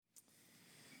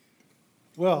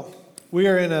Well, we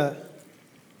are in a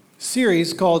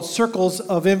series called Circles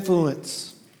of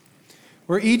Influence,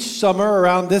 where each summer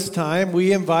around this time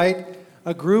we invite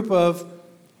a group of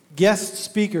guest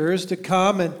speakers to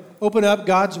come and open up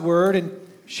God's Word and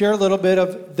share a little bit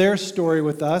of their story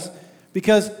with us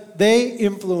because they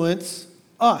influence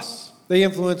us. They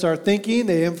influence our thinking,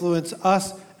 they influence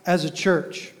us as a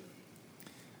church.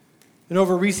 And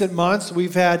over recent months,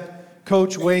 we've had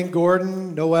Coach Wayne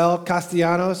Gordon, Noel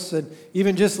Castellanos, and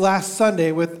even just last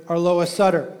Sunday with Arloa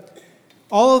Sutter.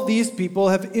 All of these people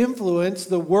have influenced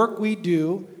the work we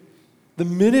do, the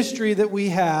ministry that we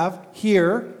have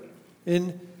here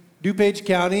in DuPage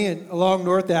County and along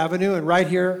North Avenue and right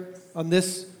here on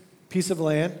this piece of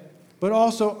land, but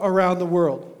also around the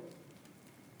world.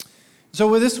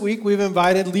 So this week, we've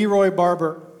invited Leroy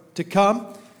Barber to come.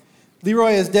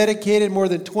 Leroy has dedicated more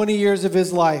than 20 years of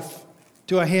his life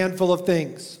to a handful of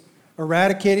things: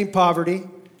 eradicating poverty,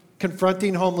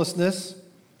 confronting homelessness,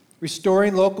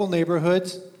 restoring local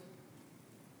neighborhoods,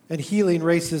 and healing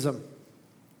racism.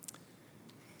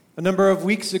 A number of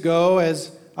weeks ago,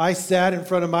 as I sat in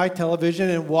front of my television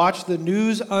and watched the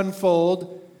news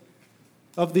unfold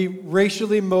of the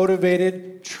racially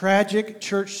motivated, tragic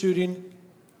church shooting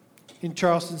in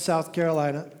Charleston, South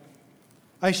Carolina,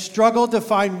 I struggled to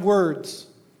find words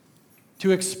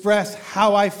to express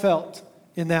how I felt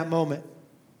in that moment.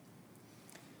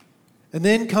 And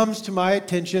then comes to my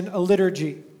attention a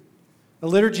liturgy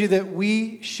that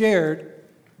we shared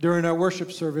during our worship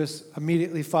service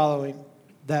immediately following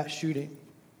that shooting.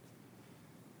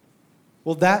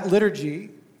 Well, that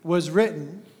liturgy was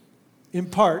written in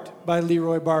part by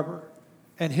Leroy Barber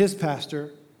and his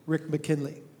pastor, Rick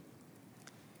McKinley.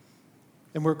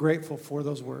 And we're grateful for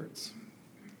those words.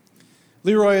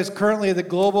 Leroy is currently the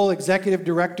Global Executive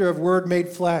Director of Word Made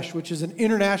Flesh, which is an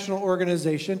international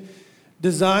organization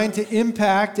designed to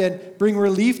impact and bring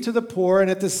relief to the poor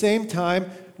and at the same time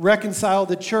reconcile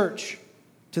the church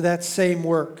to that same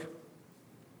work.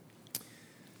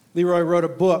 Leroy wrote a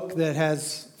book that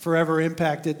has forever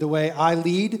impacted the way I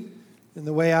lead and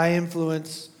the way I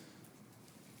influence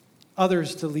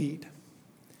others to lead.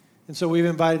 And so we've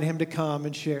invited him to come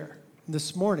and share. And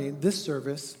this morning, this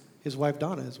service, his wife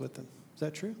Donna is with him. Is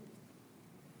that true?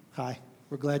 Hi,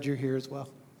 we're glad you're here as well.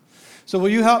 So will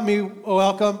you help me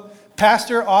welcome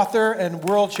pastor, author, and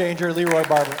world changer, Leroy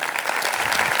Barber.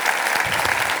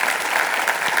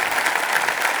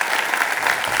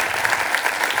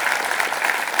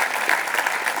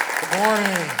 Good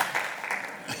morning.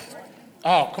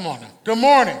 Oh, come on now. Good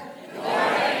morning. Good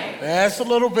morning. That's a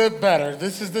little bit better.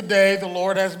 This is the day the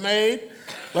Lord has made.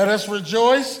 Let us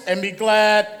rejoice and be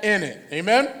glad in it.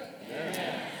 Amen? Amen.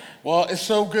 Well, it's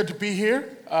so good to be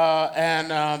here,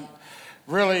 and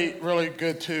really, really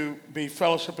good to be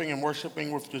fellowshipping and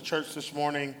worshiping with the church this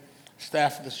morning.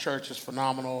 Staff of this church is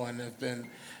phenomenal and have been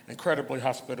incredibly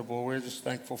hospitable. We're just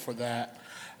thankful for that.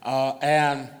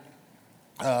 And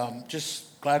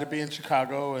just glad to be in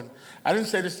Chicago. And I didn't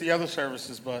say this to the other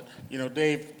services, but,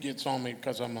 Dave gets on me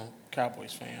because I'm a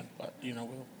Cowboys fan. But,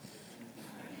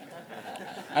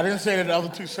 I didn't say that the other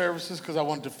two services because I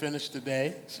wanted to finish the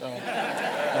day. So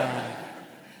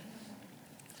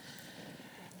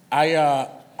I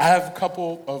have a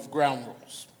couple of ground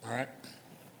rules, all right?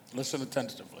 Listen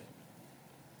attentively.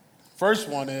 First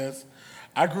one is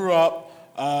I grew up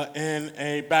in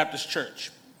a Baptist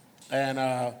church and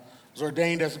was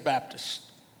ordained as a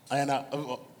Baptist and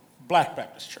a Black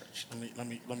Baptist church. Let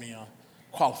me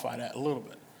qualify that a little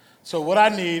bit. So what I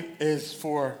need is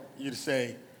for you to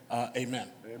say amen.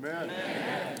 Amen.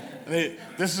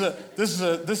 This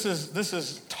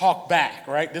is talk back,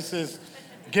 right? This is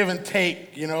give and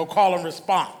take, call and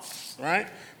response, right?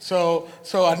 So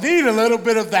I need a little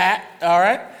bit of that, all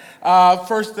right?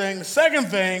 First thing. The second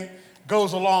thing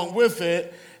goes along with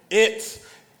it. It's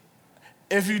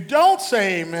if you don't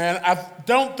say amen, I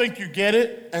don't think you get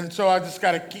it, and so I just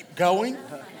got to keep going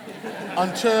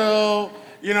until,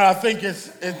 I think you're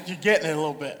getting it a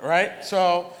little bit, right?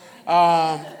 So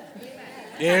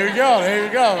there you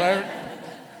go.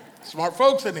 Smart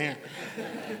folks in here.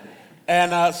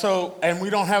 And we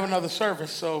don't have another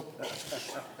service, so.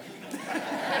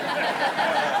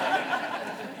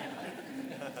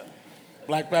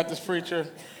 Black Baptist preacher,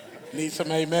 need some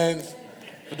amens.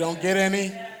 But don't get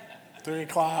any, 3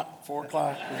 o'clock, 4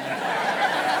 o'clock.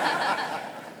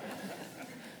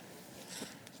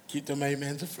 Keep them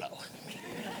amens afloat.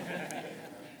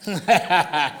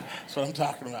 That's what I'm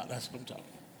talking about.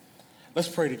 Let's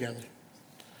pray together.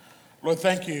 Lord,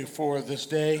 thank you for this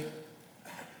day.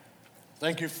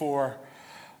 Thank you for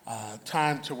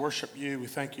time to worship you. We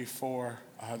thank you for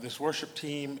this worship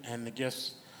team and the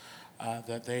gifts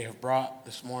that they have brought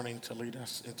this morning to lead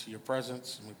us into your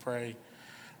presence. And we pray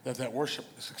that worship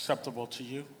is acceptable to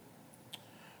you.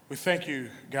 We thank you,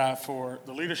 God, for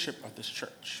the leadership of this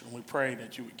church. And we pray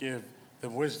that you would give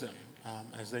them wisdom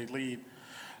as they lead.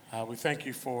 We thank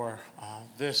you for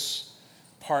this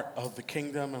part of the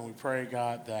kingdom. And we pray,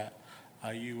 God, that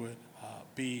you would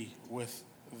be with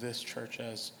this church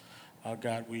as,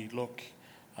 God, we look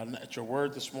at your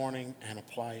word this morning and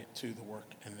apply it to the work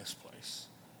in this place.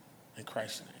 In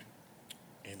Christ's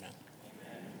name, amen.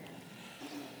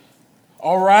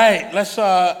 All right,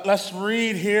 let's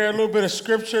read here a little bit of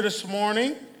scripture this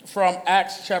morning from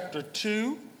Acts chapter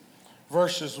 2,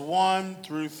 verses 1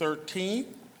 through 13.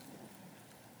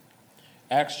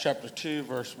 Acts chapter 2,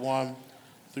 verse 1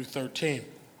 through 13.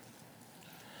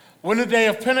 When the day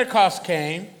of Pentecost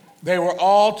came, they were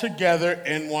all together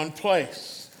in one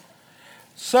place.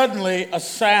 Suddenly, a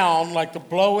sound like the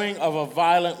blowing of a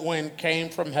violent wind came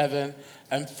from heaven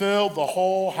and filled the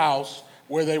whole house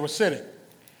where they were sitting.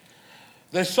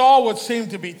 They saw what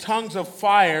seemed to be tongues of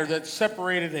fire that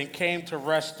separated and came to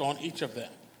rest on each of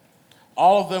them.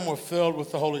 All of them were filled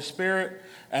with the Holy Spirit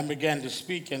and began to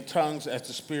speak in tongues as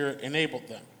the Spirit enabled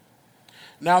them.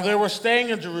 Now there were staying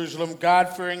in Jerusalem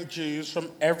God-fearing Jews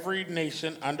from every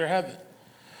nation under heaven.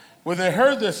 When they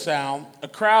heard this sound, a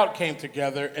crowd came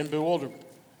together in bewilderment,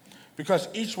 because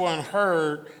each one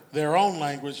heard their own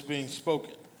language being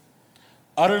spoken.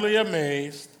 Utterly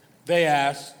amazed, they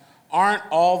asked, "Aren't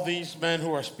all these men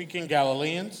who are speaking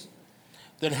Galileans?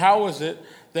 Then how is it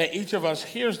that each of us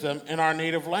hears them in our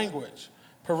native language?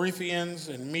 Parthians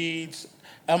and Medes,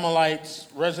 Elamites,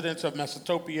 residents of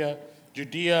Mesopotamia,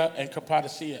 Judea and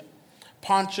Cappadocia,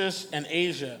 Pontus and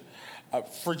Asia,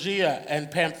 Phrygia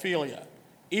and Pamphylia,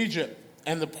 Egypt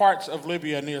and the parts of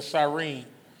Libya near Cyrene,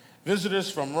 visitors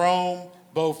from Rome,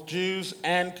 both Jews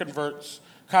and converts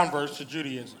to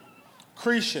Judaism,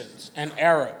 Cretians and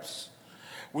Arabs.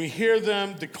 We hear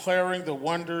them declaring the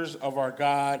wonders of our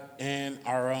God in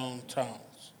our own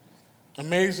tongues."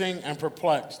 Amazing and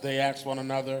perplexed, they asked one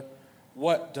another,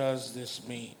 "What does this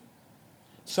mean?"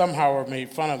 Some, however,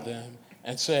 made fun of them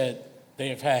and said, "They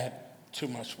have had too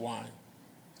much wine."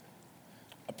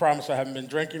 I promise I haven't been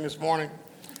drinking this morning.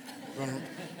 I'm going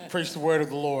to preach the word of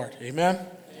the Lord. Amen?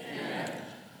 Amen.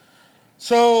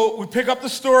 So we pick up the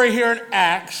story here in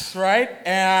Acts, right?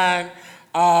 And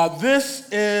this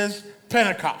is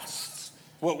Pentecost,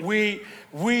 what we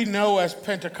know as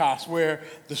Pentecost, where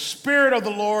the Spirit of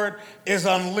the Lord is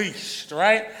unleashed,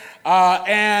 right?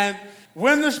 And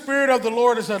when the Spirit of the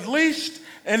Lord is unleashed,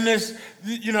 and this,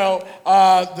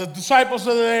 the disciples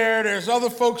are there, there's other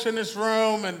folks in this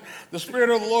room, and the Spirit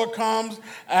of the Lord comes,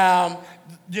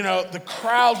 the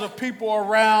crowds of people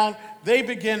around, they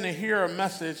begin to hear a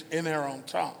message in their own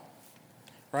tongue,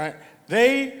 right?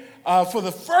 They, for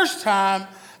the first time,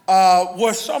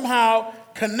 were somehow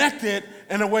connected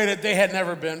in a way that they had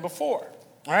never been before,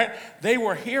 right? They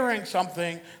were hearing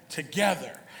something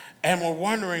together and were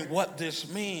wondering what this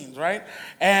means, right?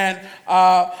 And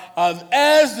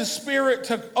as the Spirit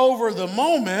took over the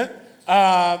moment,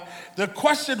 the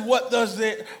question, what does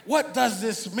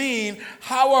this mean?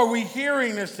 How are we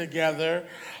hearing this together?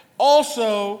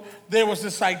 Also, there was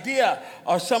this idea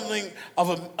of something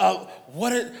of what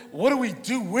do we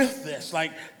do with this?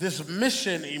 Like this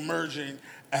mission emerging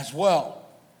as well.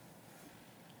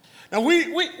 Now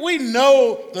we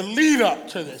know the lead up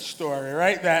to this story,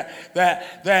 right?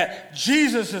 That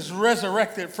Jesus is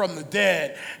resurrected from the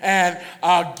dead and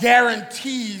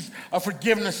guarantees a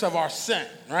forgiveness of our sin,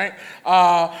 right?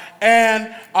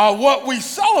 And what we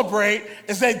celebrate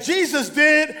is that Jesus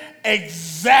did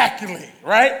exactly,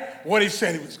 right, what he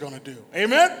said he was going to do.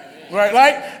 Amen? Right?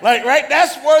 Like, right?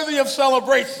 That's worthy of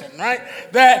celebration, right?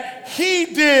 That he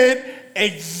did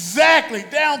exactly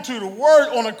down to the word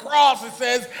on the cross. It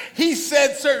says he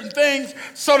said certain things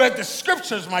so that the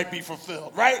scriptures might be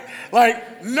fulfilled, right?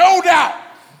 Like, no doubt,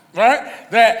 right?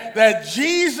 That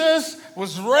Jesus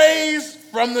was raised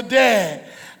from the dead.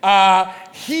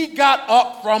 He got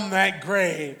up from that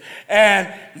grave,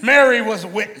 and Mary was a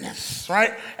witness,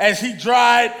 right? As he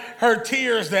dried her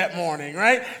tears that morning,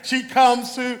 right? She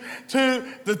comes to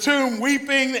the tomb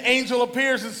weeping. The angel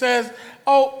appears and says,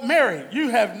 "Oh, Mary, you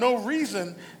have no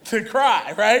reason to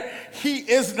cry," right? He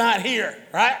is not here,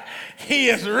 right? He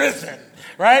is risen,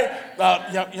 right?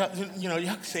 Y'all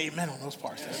can say amen on those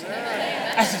parts.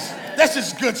 That's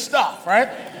just good stuff, right?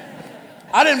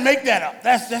 I didn't make that up.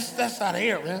 That's out of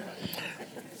here, man.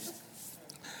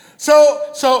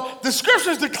 So the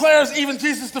scriptures declares even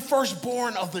Jesus the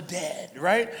firstborn of the dead,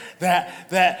 right?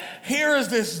 That here is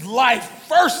this life,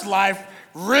 first life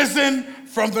risen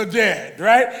from the dead,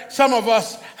 right? Some of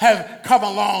us have come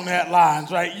along that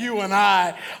lines, right? You and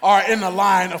I are in the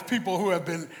line of people who have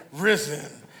been risen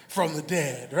from the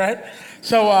dead, right?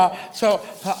 So I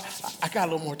got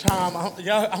a little more time. I'm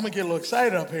gonna get a little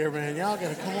excited up here, man. Y'all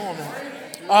gotta come on now.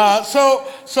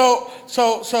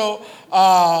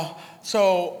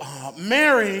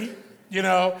 Mary,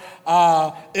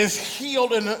 is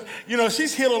healed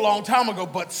she's healed a long time ago,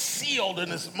 but sealed in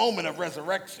this moment of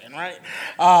resurrection, right?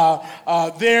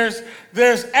 There's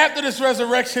after this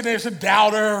resurrection, there's a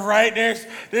doubter, right?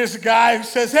 There's a guy who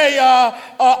says, hey,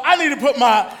 I need to put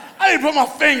my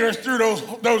fingers through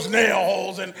those nail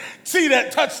holes and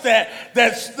touch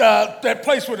that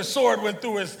place where the sword went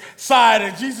through his side.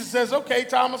 And Jesus says, okay,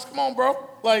 Thomas, come on, bro.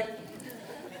 Like,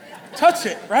 touch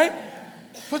it, right?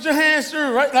 Put your hands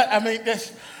through, right?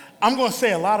 I'm going to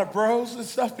say a lot of bros and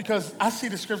stuff because I see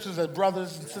the scriptures as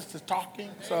brothers and sisters talking.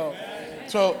 So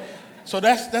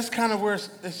that's kind of where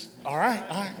it's all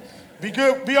right. Be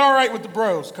good. Be all right with the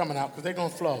bros coming out because they're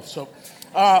going to flow. So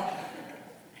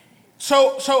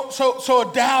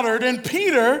a doubter, then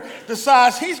Peter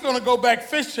decides he's going to go back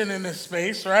fishing in this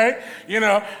space, right?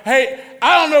 Hey,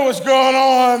 I don't know what's going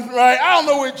on, right? I don't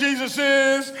know where Jesus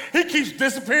is. He keeps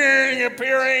disappearing and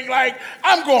appearing. Like,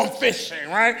 I'm going fishing,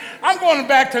 right? I'm going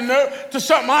back to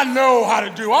something I know how to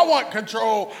do. I want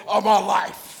control of my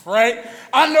life, right?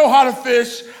 I know how to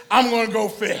fish. I'm going to go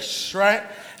fish, right?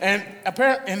 And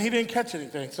he didn't catch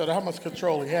anything, so how much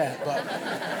control he had,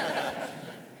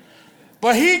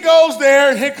 But he goes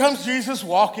there, and here comes Jesus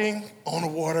walking on the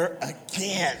water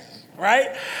again,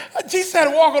 right? Jesus had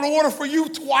to walk on the water for you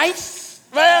twice,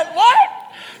 man. What?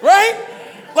 Right?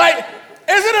 Like,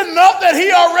 is it enough that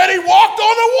he already walked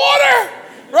on the water,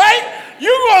 right?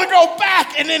 You're going to go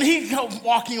back, and then he goes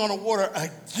walking on the water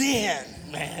again,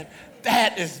 man.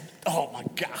 That is, oh my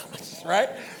gosh, right?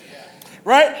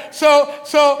 Right?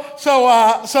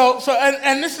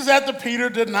 And this is after Peter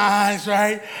denies,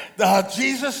 right?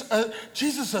 Jesus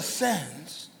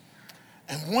ascends.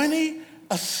 And when he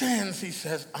ascends, he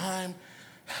says, I'm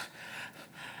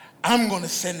going to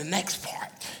send the next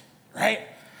part, right?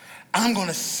 I'm going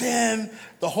to send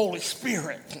the Holy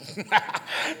Spirit.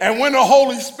 And when the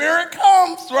Holy Spirit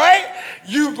comes, right,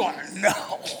 you're going to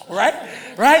know,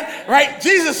 right?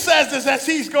 Jesus says this as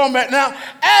he's going back. Now,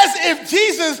 as if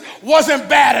Jesus wasn't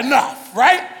bad enough,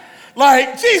 right?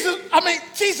 Like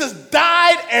Jesus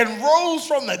died and rose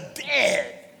from the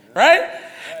dead, right?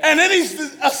 And then he's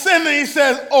ascending, he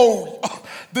says,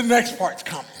 the next part's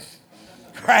coming.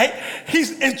 Right?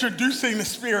 He's introducing the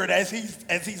Spirit as he's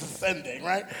ascending,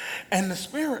 right? And the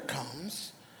Spirit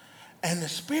comes, and the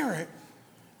Spirit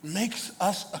makes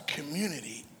us a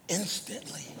community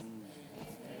instantly.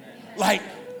 Like,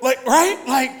 right?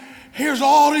 Like, here's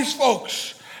all these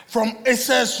folks from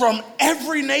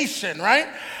every nation, right?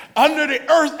 Under the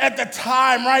earth at the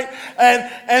time, right?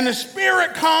 And the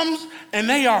Spirit comes, and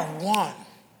they are one.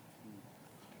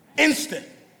 Instant.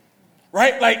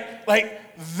 Right? Like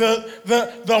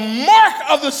the mark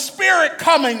of the Spirit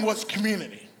coming was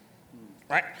community,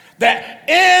 right? That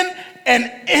in an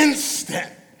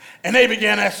instant, and they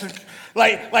began asking,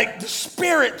 like the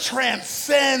Spirit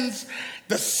transcends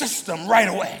the system right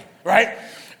away, right?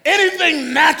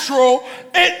 Anything natural,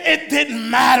 it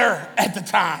didn't matter at the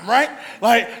time, right?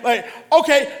 Like,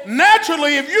 okay,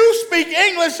 naturally, if you speak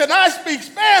English and I speak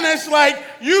Spanish, like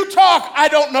you talk, I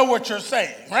don't know what you're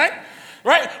saying, right?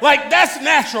 Right? Like, that's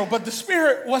natural, but the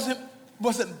Spirit wasn't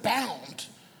bound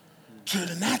to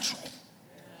the natural.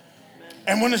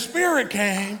 And when the Spirit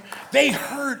came, they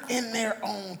heard in their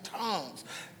own tongues.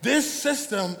 This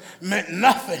system meant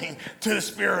nothing to the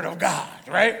Spirit of God,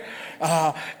 right?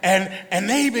 And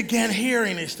they began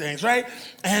hearing these things, right?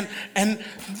 And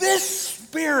this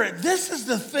Spirit, this is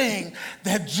the thing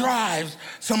that drives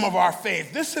some of our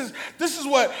faith. This is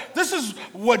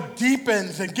what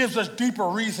deepens and gives us deeper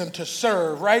reason to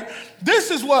serve, right?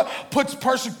 This is what puts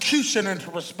persecution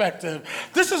into perspective.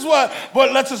 This is what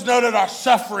lets us know that our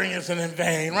suffering isn't in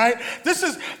vain, right? This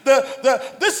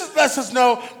lets us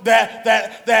know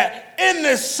that in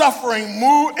this suffering,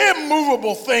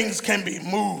 immovable things can be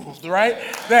moved, right?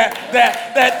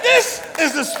 That this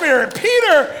is the Spirit.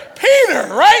 Peter,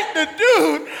 right? The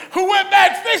dude who went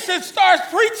back fishing starts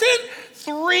preaching,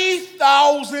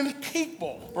 3,000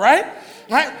 people, right?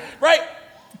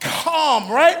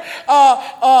 Calm, right?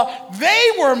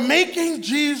 They were making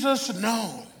Jesus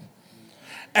known.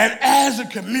 And as a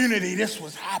community, this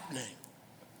was happening.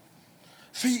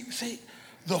 See,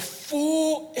 the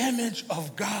full image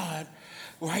of God,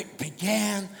 right,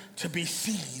 began to be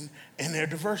seen in their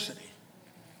diversity.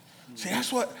 See,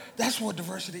 that's what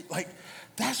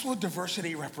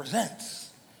diversity represents.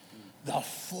 The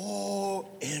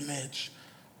full image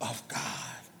of God.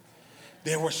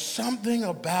 There was something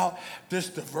about this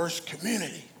diverse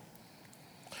community.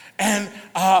 And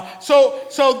so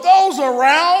those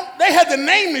around, they had to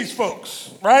name these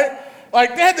folks, right?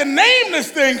 Like they had to name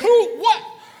this thing.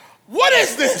 What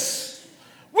is this?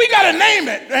 We got to name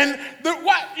it. And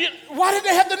why did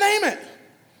they have to name it?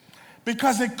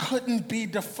 Because it couldn't be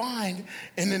defined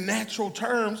in the natural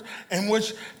terms in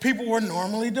which people were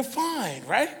normally defined,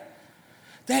 right?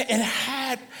 That it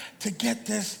had to get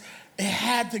this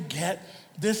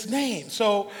name.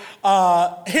 So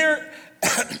here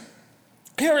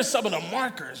are some of the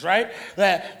markers, right?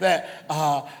 That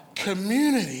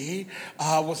community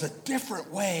was a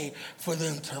different way for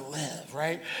them to live,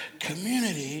 right?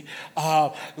 Community,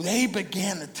 they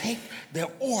began to take their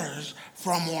orders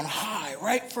from on high,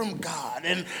 right from God.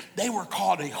 And they were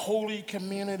called a holy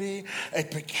community, a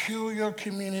peculiar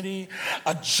community,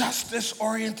 a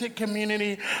justice-oriented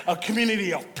community, a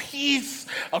community of peace,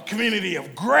 a community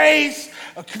of grace,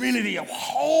 a community of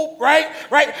hope, right?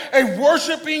 A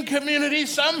worshiping community.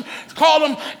 Some call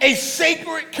them a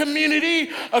sacred community,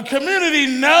 a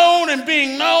community known and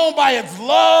being known by its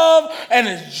love and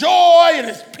its joy and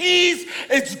its peace,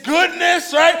 its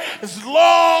goodness, right? Its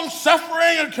long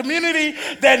suffering, a community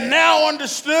that now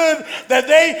understood that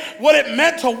what it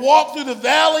meant to walk through the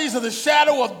valleys of the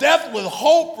shadow of death with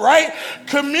hope, right?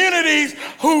 Communities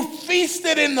who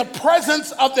feasted in the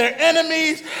presence of their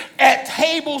enemies at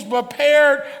tables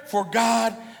prepared for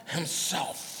God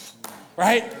himself,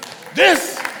 right?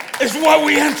 This is what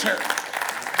we enter.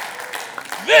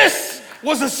 This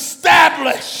was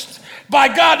established by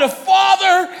God the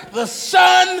Father, the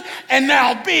Son, and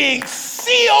now being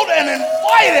sealed and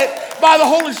invited by the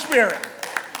Holy Spirit.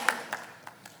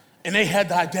 And they had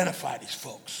to identify these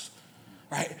folks,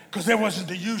 right? Because there wasn't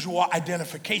the usual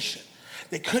identification.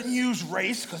 They couldn't use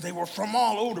race because they were from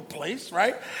all over the place,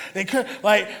 right? They could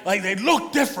they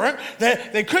looked different.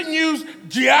 They couldn't use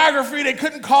geography. They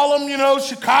couldn't call them,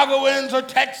 Chicagoans or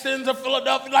Texans or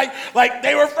Philadelphia. Like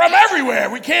they were from everywhere.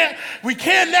 We can't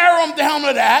narrow them down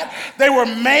to that. They were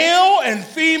male and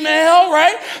female,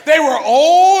 right? They were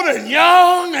old and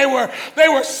young. They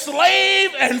were slave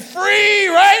and free,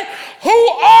 right? Who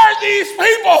are these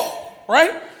people,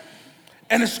 right?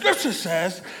 And the scripture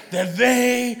says that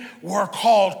they were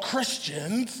called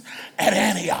Christians at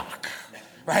Antioch,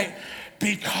 right?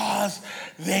 Because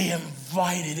they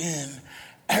invited in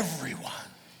everyone.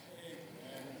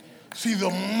 See, the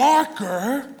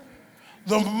marker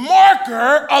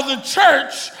of the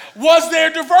church was their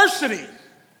diversity.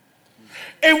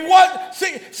 And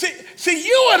see,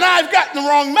 you and I have gotten the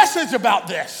wrong message about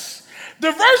this.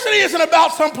 Diversity isn't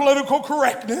about some political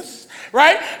correctness.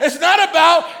 Right? It's not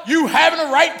about you having the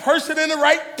right person in the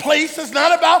right place. It's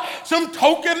not about some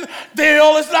token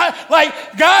deal. It's not like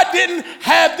God didn't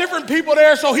have different people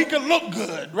there so he could look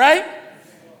good, right?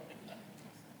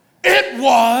 It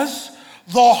was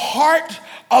the heart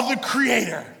of the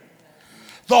Creator.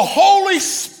 The Holy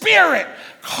Spirit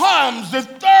comes, the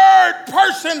third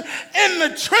person in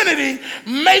the Trinity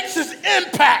makes his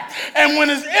impact. And when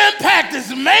his impact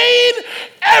is made,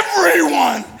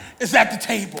 everyone is at the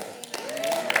table.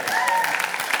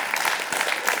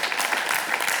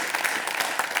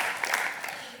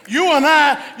 You and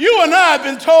I have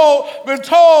been told a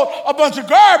bunch of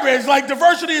garbage, like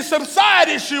diversity is some side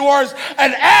issue or is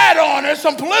an add-on or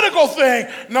some political thing.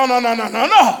 No.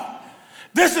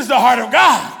 This is the heart of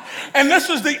God. And this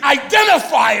is the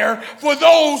identifier for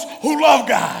those who love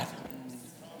God.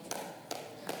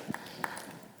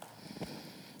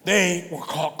 They were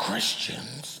called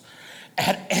Christians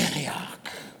at Antioch,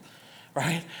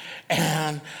 right?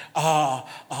 And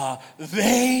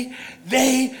they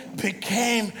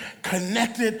became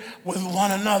connected with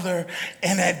one another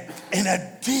in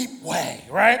a deep way,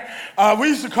 right? We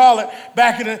used to call it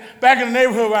back in the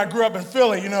neighborhood where I grew up in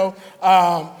Philly. You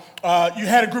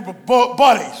had a group of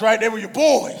buddies, right? They were your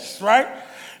boys, right?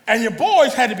 And your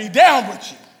boys had to be down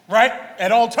with you, right,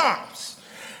 at all times.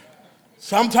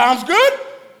 Sometimes good,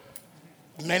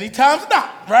 many times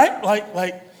not, right?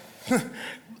 Like.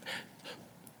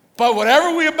 But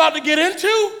whatever we're about to get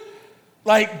into,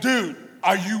 like, dude,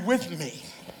 are you with me?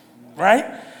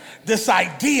 Right? This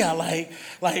idea, like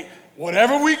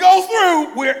whatever we go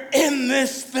through, we're in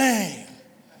this thing.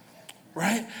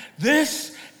 Right?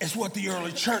 This is what the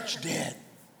early church did.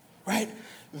 Right?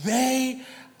 They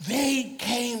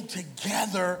came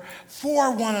together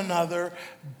for one another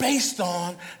based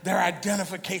on their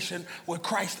identification with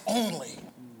Christ only.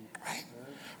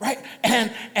 right?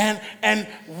 And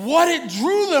what it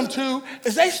drew them to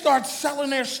is they start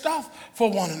selling their stuff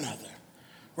for one another,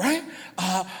 right?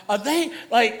 They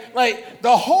like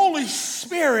the Holy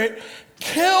Spirit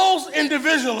kills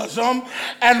individualism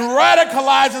and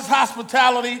radicalizes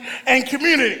hospitality and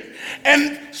community.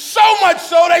 And so much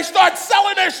so they start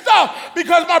selling their stuff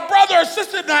because my brother or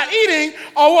sister not eating.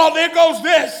 Oh, well, there goes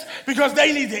this because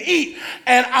they need to eat.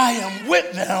 And I am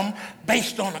with them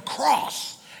based on the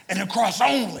cross and the cross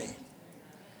only,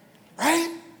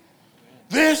 right?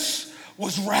 This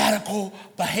was radical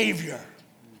behavior.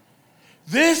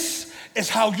 This is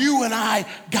how you and I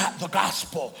got the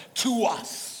gospel to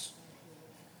us.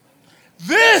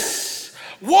 This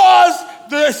was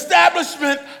the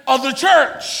establishment of the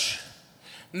church.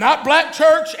 Not black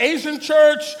church, Asian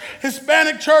church,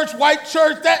 Hispanic church, white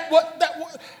church. That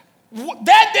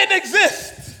didn't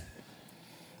exist.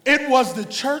 It was the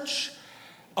church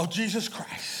of Jesus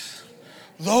Christ.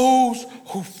 Those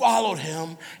who followed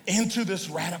him into this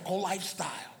radical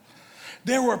lifestyle.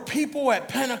 There were people at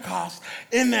Pentecost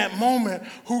in that moment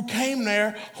who came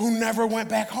there who never went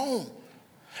back home.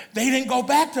 They didn't go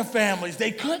back to families.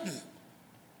 They couldn't.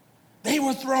 They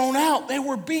were thrown out. They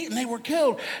were beaten. They were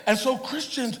killed. And so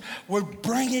Christians would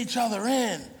bring each other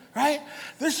in, right?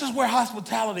 This is where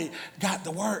hospitality got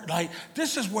the word. Like,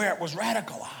 this is where it was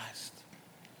radicalized.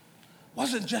 It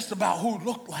wasn't just about who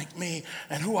looked like me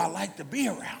and who I liked to be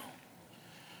around.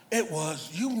 It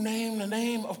was, you name the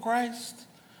name of Christ,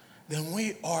 then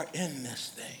we are in this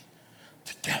thing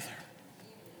together.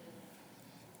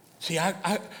 See,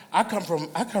 I come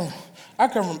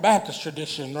from Baptist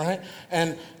tradition, right?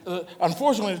 And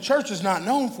unfortunately, the church is not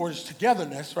known for its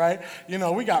togetherness, right? You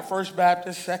know, we got First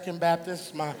Baptist, Second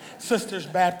Baptist, my sister's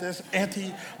Baptist,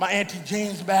 my Auntie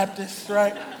Jean's Baptist,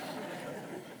 right?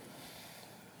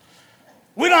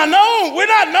 We're not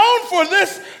known for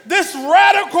this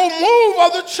radical move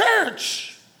of the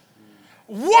church.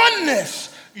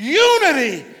 Oneness,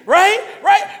 unity, right?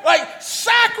 Like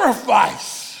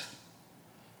sacrifice.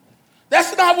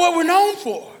 That's not what we're known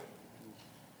for.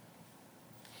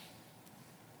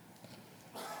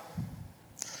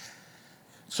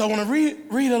 So I want to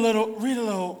read a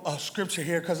little scripture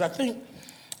here because I think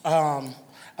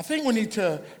we need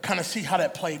to kind of see how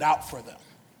that played out for them,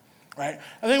 right?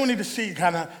 I think we need to see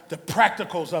kind of the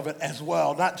practicals of it as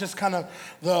well, not just kind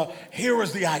of here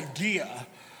was the idea,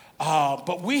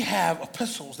 but we have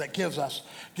epistles that gives us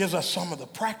some of the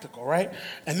practical, right?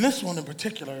 And this one in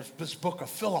particular, this book of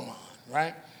Philemon.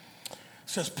 Right? It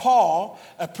says, Paul,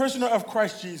 a prisoner of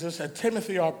Christ Jesus, and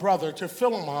Timothy, our brother, to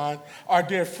Philemon, our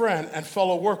dear friend and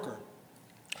fellow worker.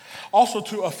 Also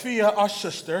to Apphia, our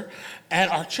sister,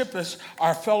 and Archippus,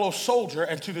 our fellow soldier,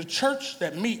 and to the church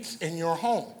that meets in your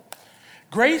home.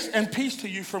 Grace and peace to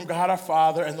you from God our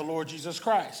Father and the Lord Jesus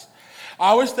Christ. I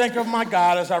always think of my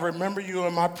God as I remember you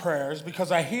in my prayers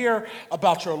because I hear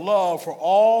about your love for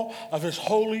all of his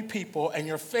holy people and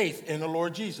your faith in the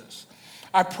Lord Jesus.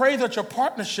 I pray that your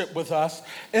partnership with us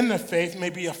in the faith may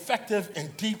be effective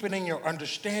in deepening your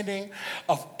understanding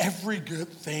of every good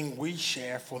thing we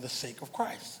share for the sake of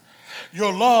Christ.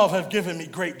 Your love has given me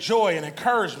great joy and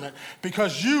encouragement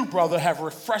because you, brother, have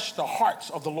refreshed the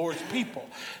hearts of the Lord's people.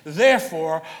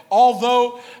 Therefore,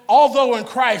 although in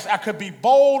Christ I could be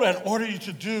bold and order you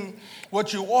to do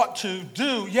what you ought to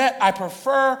do, yet I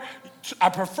prefer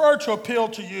to appeal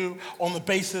to you on the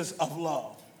basis of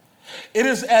love. It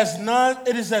is as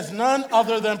none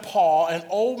other than Paul, an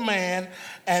old man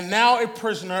and now a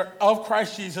prisoner of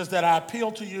Christ Jesus, that I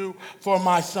appeal to you for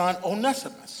my son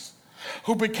Onesimus,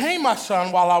 who became my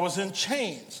son while I was in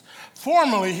chains.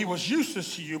 Formerly he was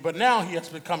useless to you, but now he has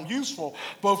become useful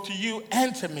both to you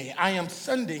and to me. I am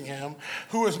sending him,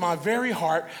 who is my very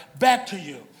heart, back to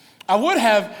you. I would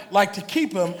have liked to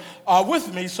keep him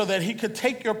with me so that he could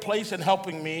take your place in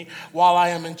helping me while I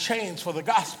am in chains for the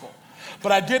gospel.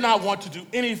 But I did not want to do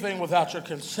anything without your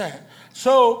consent,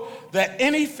 so that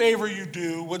any favor you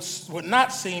do would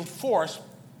not seem forced,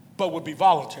 but would be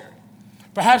voluntary.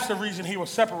 Perhaps the reason he was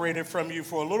separated from you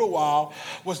for a little while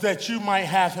was that you might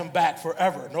have him back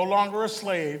forever, no longer a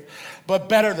slave, but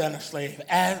better than a slave,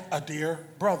 and a dear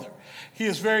brother. He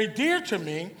is very dear to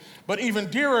me, but even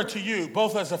dearer to you,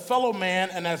 both as a fellow man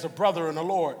and as a brother in the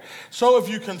Lord. So if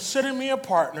you consider me a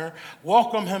partner,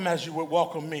 welcome him as you would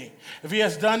welcome me. If he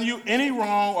has done you any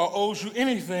wrong or owes you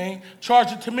anything,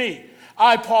 charge it to me.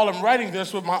 I, Paul, am writing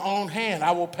this with my own hand.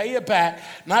 I will pay it back,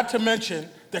 not to mention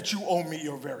that you owe me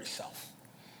your very self.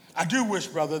 I do wish,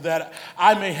 brother, that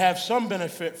I may have some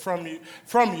benefit from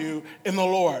you in the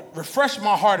Lord. Refresh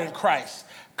my heart in Christ.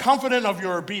 Confident of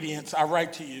your obedience, I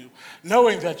write to you,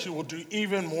 knowing that you will do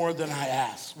even more than I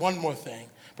ask. One more thing.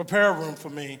 Prepare a room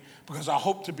for me, because I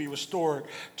hope to be restored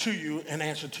to you in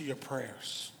answer to your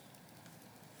prayers.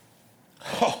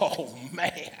 Oh,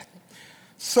 man.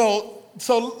 So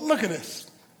look at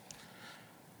this.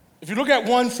 If you look at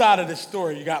one side of this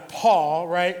story, you got Paul,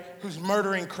 right, who's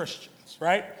murdering Christians,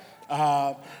 right?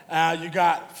 You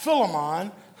got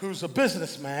Philemon, who's a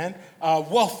businessman,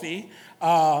 wealthy,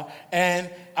 and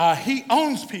he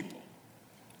owns people.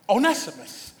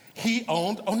 Onesimus, he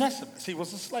owned Onesimus. He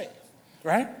was a slave,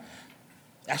 right?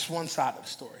 That's one side of the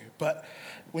story. But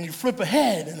when you flip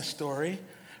ahead in the story,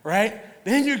 right,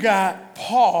 then you got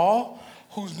Paul,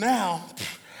 who's now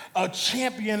a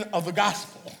champion of the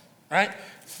gospel, right?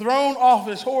 Thrown off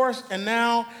his horse, and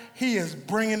now he is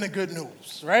bringing the good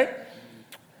news, right?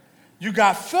 You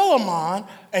got Philemon,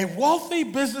 a wealthy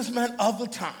businessman of the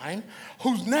time,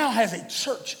 who now has a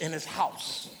church in his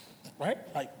house, right?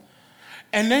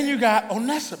 And then you got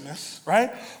Onesimus,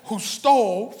 right, who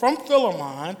stole from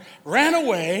Philemon, ran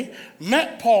away,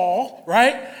 met Paul,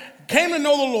 right, came to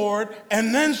know the Lord,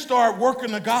 and then started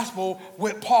working the gospel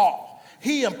with Paul.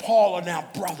 He and Paul are now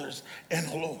brothers in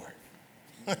the Lord.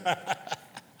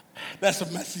 That's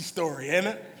a messy story, isn't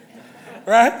it?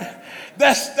 Right?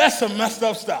 That's some messed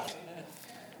up stuff.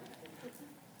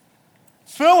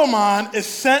 Philemon is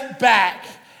sent back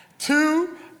to,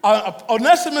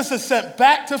 Onesimus is sent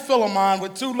back to Philemon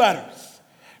with 2 letters,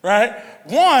 right?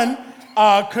 One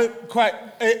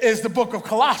is the book of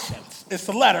Colossians. It's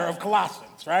the letter of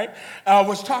Colossians, right?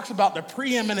 Which talks about the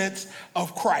preeminence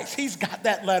of Christ. He's got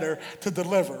that letter to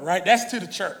deliver, right? That's to the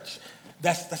church.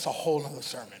 That's a whole other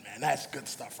sermon, man. That's good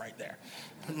stuff right there.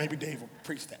 Maybe Dave will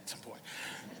preach that at some point.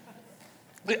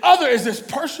 The other is this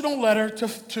personal letter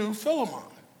to Philemon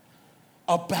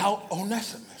about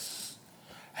Onesimus.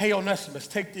 Hey, Onesimus,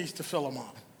 take these to Philemon.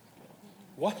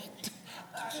 What?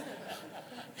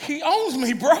 He owns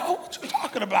me, bro. What you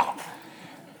talking about?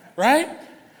 Right?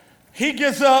 He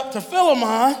gets up to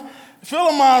Philemon.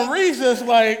 Philemon reads this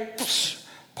like,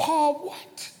 Paul,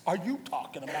 what are you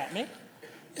talking about, man?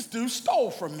 This dude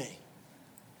stole from me.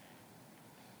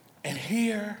 And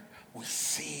here we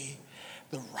see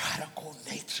the radical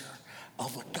nature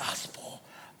of the gospel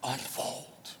unfold.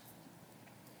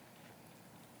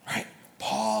 Right?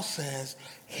 Paul says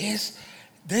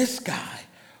this guy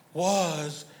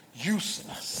was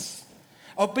useless.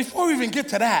 Before we even get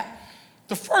to that,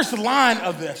 the first line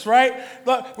of this, right?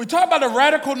 We talk about the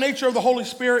radical nature of the Holy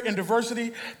Spirit and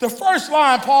diversity. The first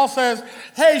line, Paul says,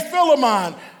 hey,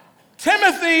 Philemon,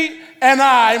 Timothy and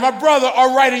I, my brother,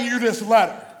 are writing you this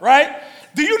letter, right?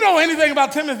 Do you know anything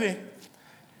about Timothy?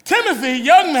 Timothy,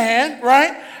 young man,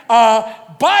 right?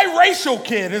 Biracial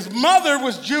kid. His mother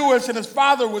was Jewish and his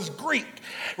father was Greek,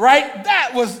 right?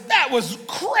 That was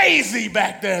crazy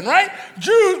back then, right?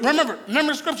 Jews,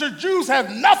 remember scripture, Jews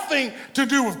have nothing to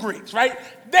do with Greeks, right?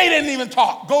 They didn't even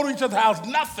talk, go to each other's house,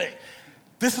 nothing.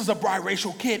 This is a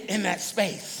biracial kid in that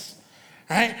space,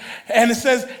 right? And it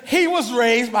says he was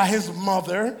raised by his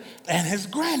mother and his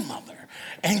grandmother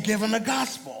and given the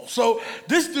gospel. So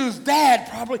this dude's dad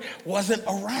probably wasn't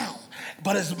around,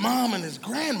 but his mom and his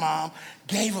grandmom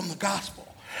gave him the gospel.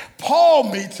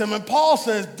 Paul meets him, and Paul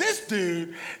says, this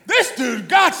dude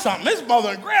got something. His mother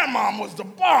and grandmom was the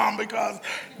bomb, because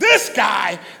this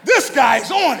guy's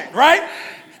on it, right?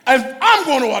 And I'm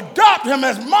going to adopt him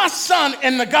as my son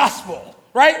in the gospel,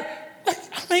 right?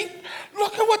 I mean,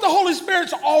 look at what the Holy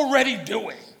Spirit's already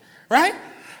doing, right?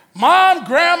 Mom,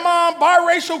 grandma,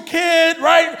 biracial kid,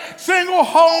 right? Single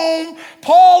home,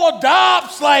 Paul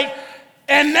adopts,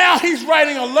 and now he's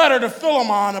writing a letter to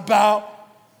Philemon about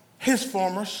his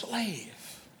former slave.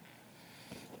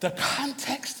 The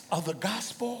context of the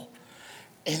gospel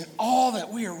and all that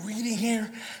we are reading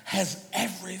here has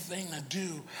everything to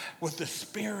do with the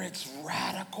Spirit's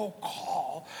radical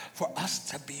call for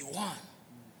us to be one,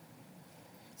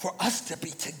 for us to be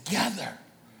together,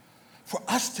 for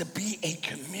us to be a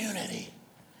community.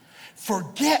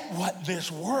 Forget what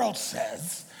this world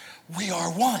says. We are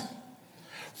one.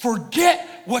 Forget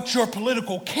what your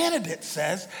political candidate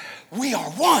says. We are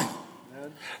one.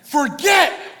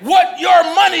 Forget what your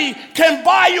money can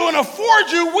buy you and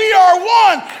afford you. We are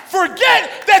one.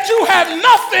 Forget that you have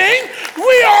nothing.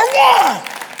 We are one.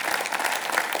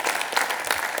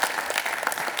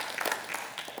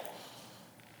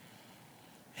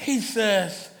 He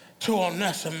says to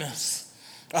Onesimus,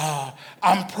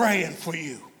 I'm praying for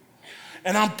you.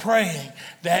 And I'm praying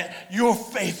that your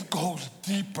faith goes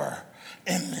deeper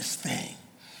in this thing.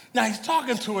 Now, he's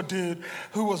talking to a dude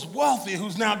who was wealthy,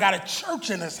 who's now got a church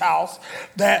in his house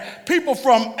that people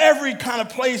from every kind of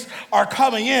place are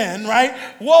coming in, right?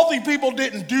 Wealthy people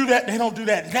didn't do that. They don't do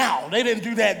that now. They didn't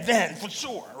do that then, for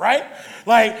sure, right?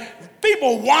 Like,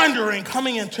 people wandering,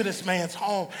 coming into this man's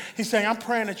home. He's saying, I'm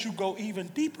praying that you go even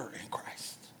deeper in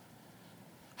Christ.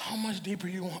 How much deeper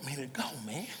you want me to go,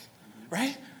 man?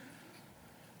 Right?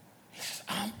 He says,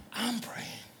 I'm praying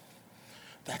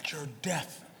that your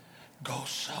death goes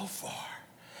so far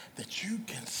that you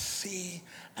can see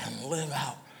and live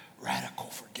out radical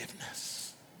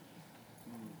forgiveness.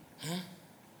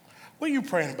 What are you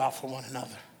praying about for one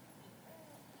another?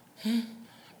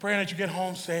 Praying that you get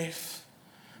home safe.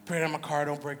 Praying that my car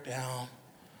don't break down.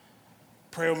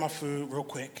 Pray with my food real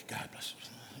quick. God bless you.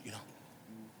 You know.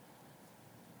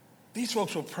 These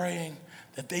folks were praying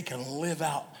that they can live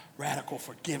out radical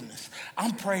forgiveness.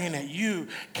 I'm praying that you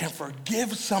can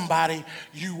forgive somebody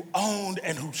you owned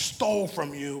and who stole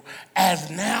from you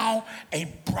as now a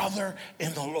brother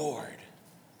in the Lord.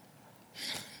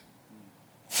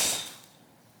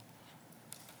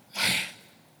 Man,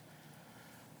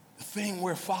 the thing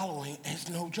we're following is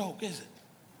no joke, is it?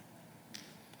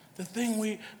 The thing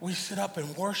we sit up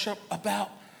and worship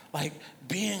about, like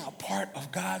being a part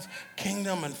of God's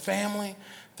kingdom and family,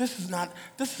 this is not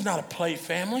a play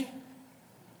family.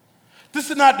 This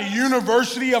is not the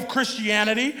University of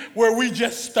Christianity where we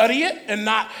just study it and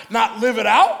not live it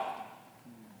out.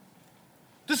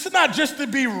 This is not just to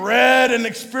be read and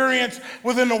experienced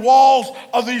within the walls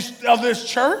of this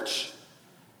church.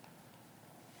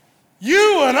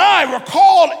 You and I were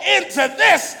called into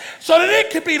this so that it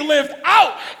could be lived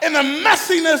out in the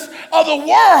messiness of the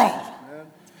world.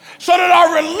 So that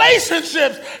our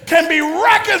relationships can be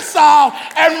reconciled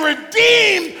and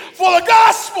redeemed for the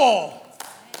gospel.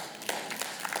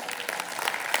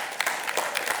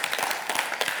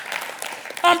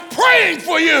 I'm praying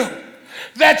for you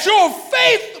that your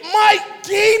faith might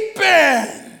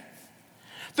deepen,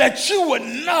 that you would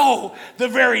know the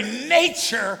very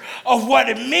nature of what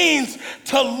it means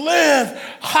to live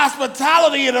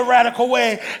hospitality in a radical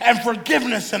way and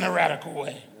forgiveness in a radical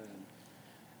way.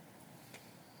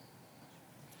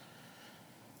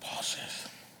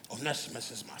 Onesimus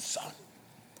is my son.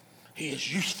 He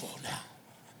is useful now.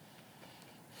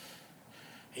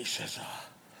 He says,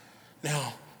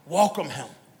 now welcome him.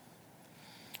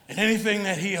 And anything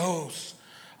that he owes,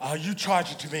 you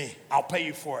charge it to me. I'll pay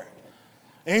you for it.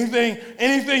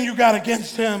 Anything you got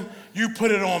against him, you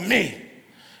put it on me,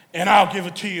 and I'll give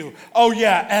it to you. Oh,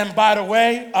 yeah, and by the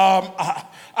way,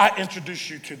 I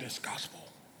introduce you to this gospel.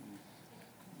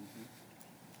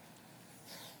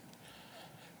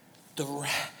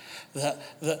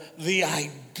 The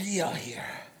idea here,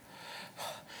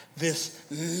 this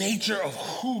nature of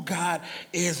who God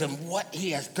is and what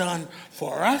he has done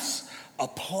for us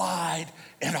applied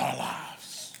in our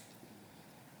lives.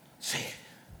 See,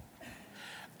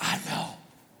 I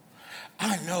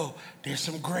know there's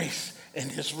some grace in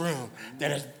this room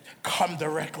that has come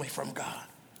directly from God.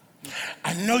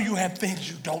 I know you have things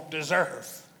you don't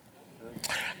deserve.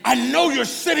 I know you're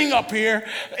sitting up here,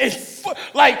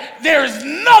 like there is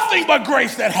nothing but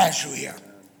grace that has you here.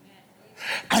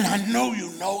 And I know you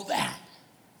know that.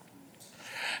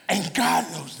 And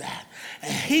God knows that.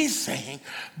 And he's saying,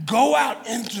 go out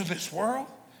into this world,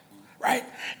 right?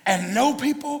 And know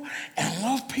people and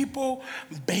love people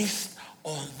based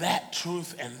on that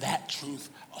truth and that truth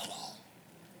alone.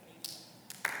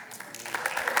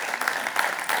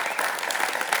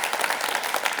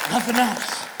 Nothing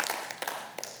else.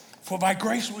 For by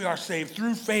grace we are saved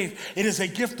through faith. It is a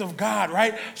gift of God,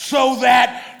 right? So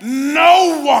that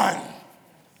no one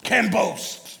can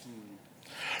boast.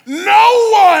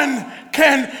 No one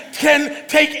can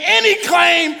take any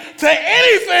claim to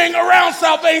anything around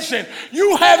salvation.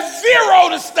 You have zero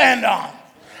to stand on.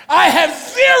 I have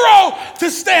zero to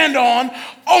stand on,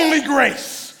 only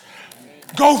grace.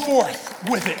 Go forth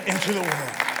with it into the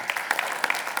world.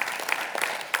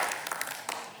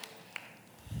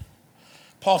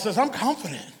 Paul says, I'm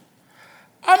confident.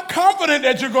 I'm confident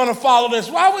that you're going to follow this.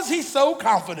 Why was he so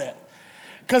confident?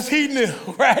 Because he knew,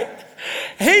 right?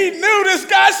 He knew this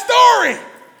guy's story.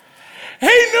 He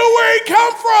knew where he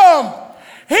come from.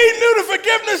 He knew the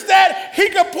forgiveness that he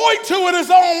could point to in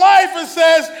his own life and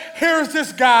says, here's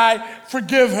this guy,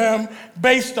 forgive him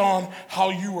based on how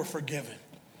you were forgiven.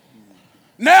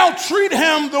 Now treat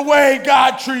him the way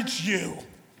God treats you.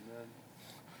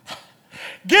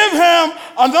 Give him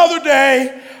another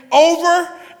day over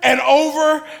and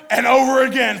over and over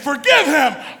again. Forgive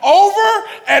him over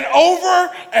and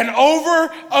over and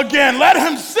over again. Let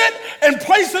him sit in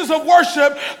places of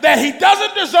worship that he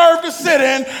doesn't deserve to sit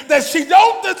in, that she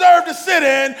don't deserve to sit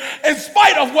in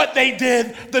spite of what they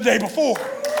did the day before.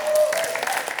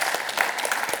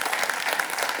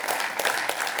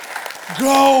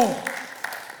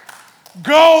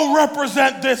 Go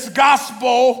represent this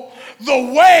gospel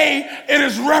the way it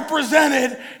is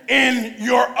represented in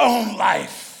your own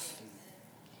life.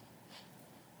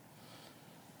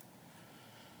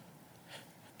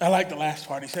 I like the last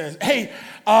part. He says, hey,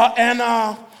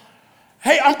 I'm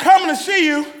coming to see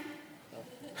you.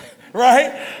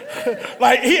 Right?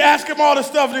 Like, he asked him all this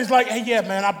stuff, and he's like, hey, yeah,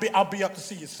 man, I'll be up to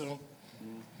see you soon.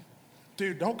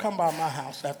 Dude, don't come by my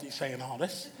house after you're saying all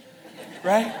this.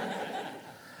 Right?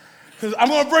 Because I'm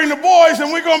going to bring the boys,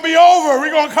 and we're going to be over.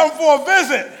 We're going to come for a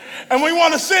visit. And we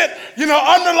want to sit,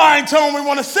 underlying tone, we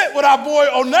want to sit with our boy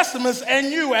Onesimus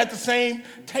and you at the same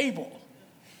table.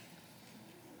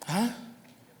 Huh?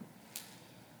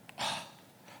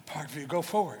 Part of you, go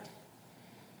forward.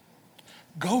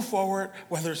 Go forward,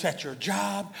 whether it's at your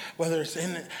job, whether it's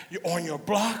on your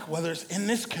block, whether it's in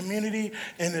this community,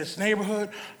 in this neighborhood.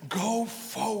 Go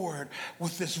forward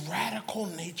with this radical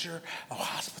nature of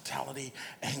hospitality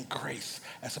and grace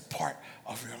as a part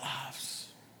of your lives.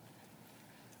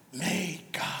 May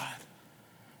God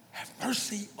have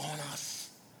mercy on us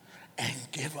and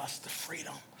give us the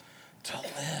freedom to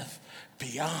live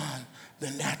beyond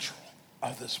the natural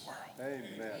of this world.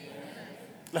 Amen.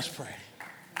 Let's pray.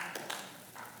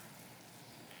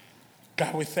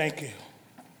 God, we thank you.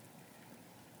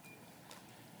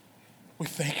 We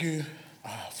thank you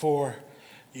for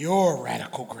your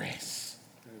radical grace.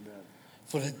 Amen.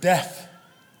 For the death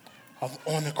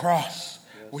on the cross.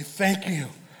 Yes. We thank you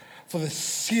for the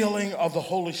sealing of the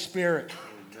Holy Spirit.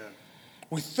 Amen.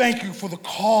 We thank you for the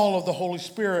call of the Holy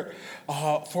Spirit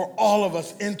for all of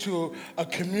us into a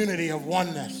community of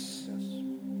oneness. Yes.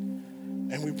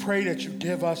 And we pray that you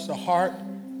give us the heart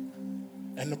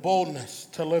and the boldness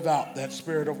to live out that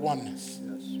spirit of oneness.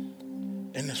 Yes.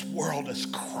 In this world that's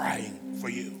crying for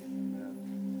you.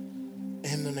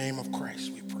 Yeah. In the name of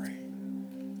Christ we pray.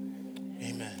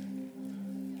 Amen.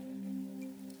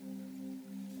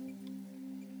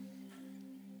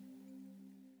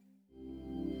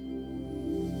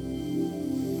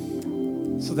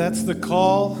 So that's the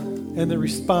call and the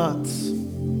response.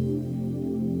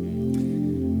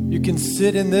 You can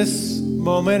sit in this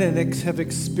moment and have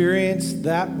experienced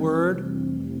that word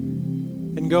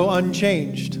and go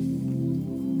unchanged.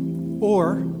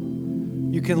 Or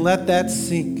you can let that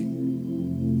sink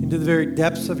into the very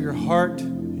depths of your heart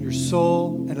and your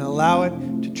soul and allow it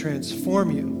to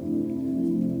transform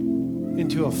you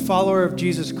into a follower of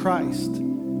Jesus Christ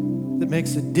that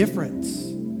makes a difference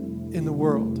in the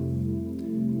world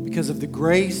because of the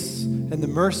grace and the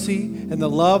mercy and the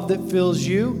love that fills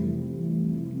you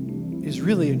is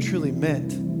really and truly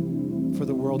meant for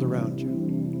the world around you.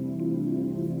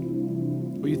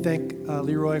 Will you thank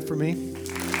Leroy for me?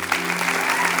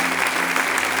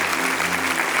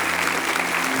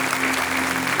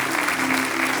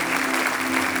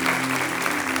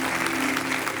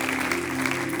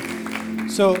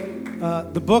 So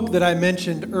the book that I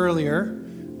mentioned earlier,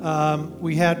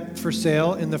 we had for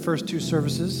sale in the first two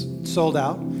services, sold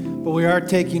out, but we are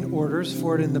taking orders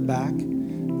for it in the back.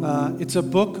 It's a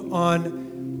book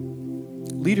on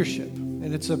leadership,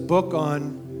 and it's a book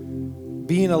on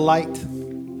being a light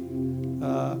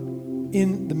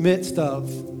in the midst of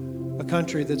a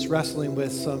country that's wrestling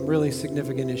with some really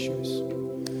significant issues.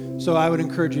 So I would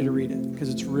encourage you to read it because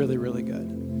it's really, really good.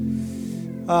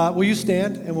 Will you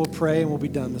stand and we'll pray and we'll be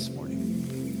done this morning.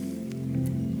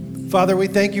 Father, we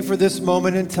thank you for this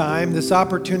moment in time, this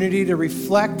opportunity to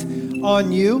reflect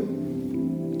on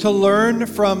you, to learn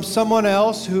from someone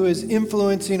else who is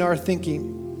influencing our thinking.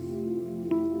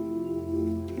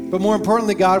 But more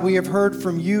importantly, God, we have heard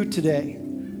from you today.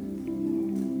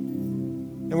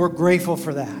 And we're grateful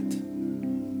for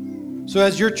that. So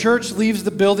as your church leaves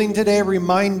the building today,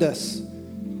 remind us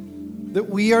that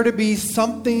we are to be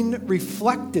something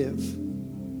reflective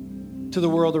to the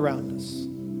world around us.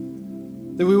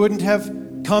 That we wouldn't have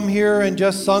come here and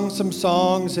just sung some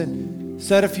songs and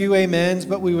said a few amens,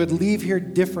 but we would leave here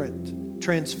different,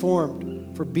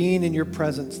 transformed for being in your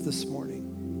presence this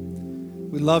morning.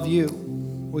 We love you.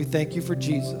 We thank you for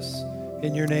Jesus.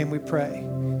 In your name we pray.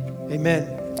 Amen.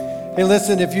 Hey,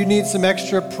 listen, if you need some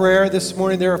extra prayer this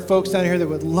morning, there are folks down here that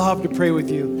would love to pray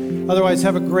with you. Otherwise,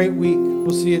 have a great week.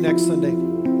 We'll see you next Sunday.